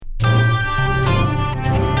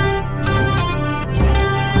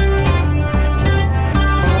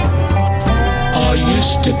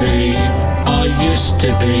used to be, I used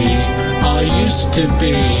to be, I used to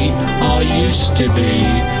be, I used to be,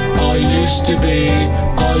 I used to be,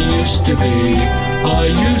 I used to be, I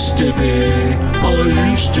used to be, I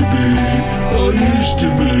used to be, I used to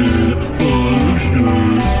be, I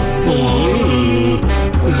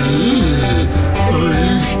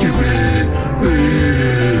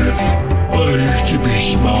used to be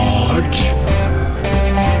smart,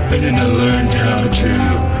 and then I learned how to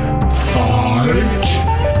fart.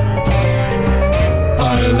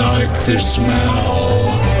 I like the smell,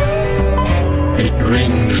 it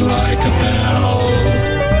rings like a bell.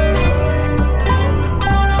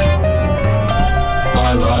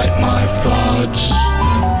 I like my farts,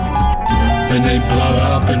 and they blow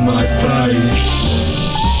up in my face.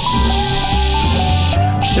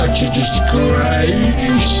 Such a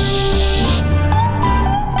disgrace.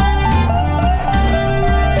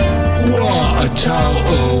 What a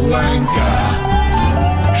total wanker,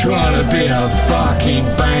 trying to be a fucking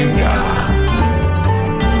banger,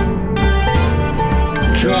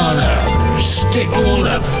 trying to stick all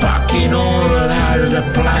the fucking oil out of the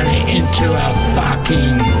planet into a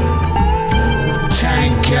fucking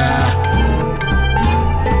tanker.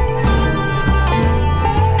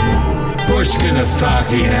 What's gonna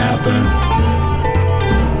fucking happen?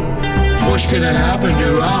 What's gonna happen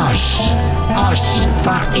to us? Us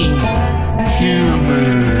fucking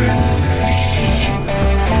humans.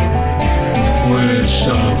 We're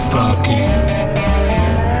so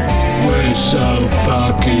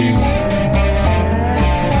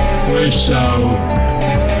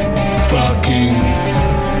fucking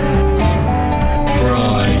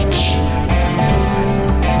bright.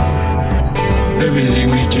 Everything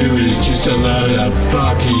we do is just a load of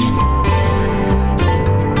fucking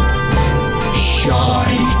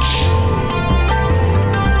shite.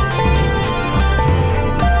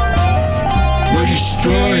 We're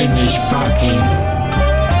destroying this fucking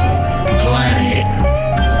planet.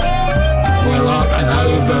 We're like an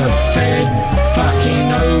overfed, fucking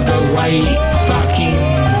overweight, fucking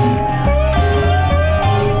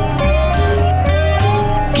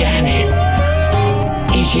gannet,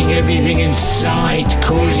 eating everything in sight,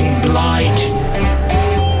 causing blight.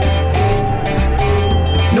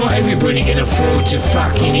 Not everybody can afford to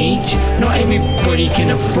fucking eat. Not everybody can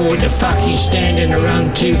afford to fucking stand on their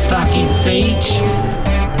own 2 fucking feet.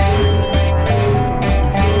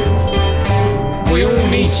 We all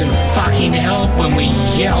need some fucking help when we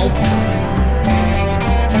yelp.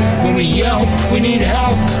 When we yelp, we need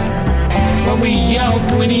help. When we yelp,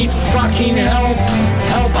 we need fucking help.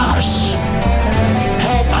 Help us.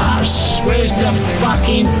 Help us. Where's the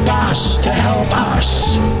fucking bus to help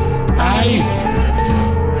us? Eh?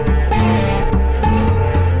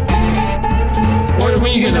 What are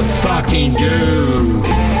we gonna fucking do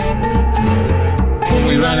when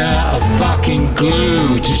we run out of fucking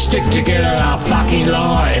glue to stick together our fucking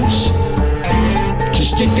lives, to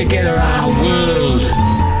stick together our world,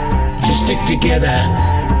 to stick together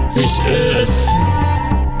this earth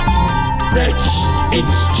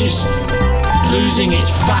it's just losing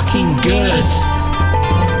its fucking girth?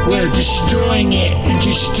 We're destroying it and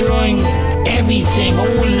destroying everything,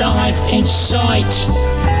 all life in sight,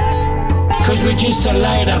 because we're just a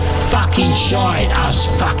load of fucking shite, us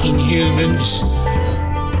fucking humans.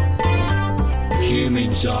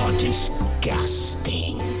 Humans are disgusting.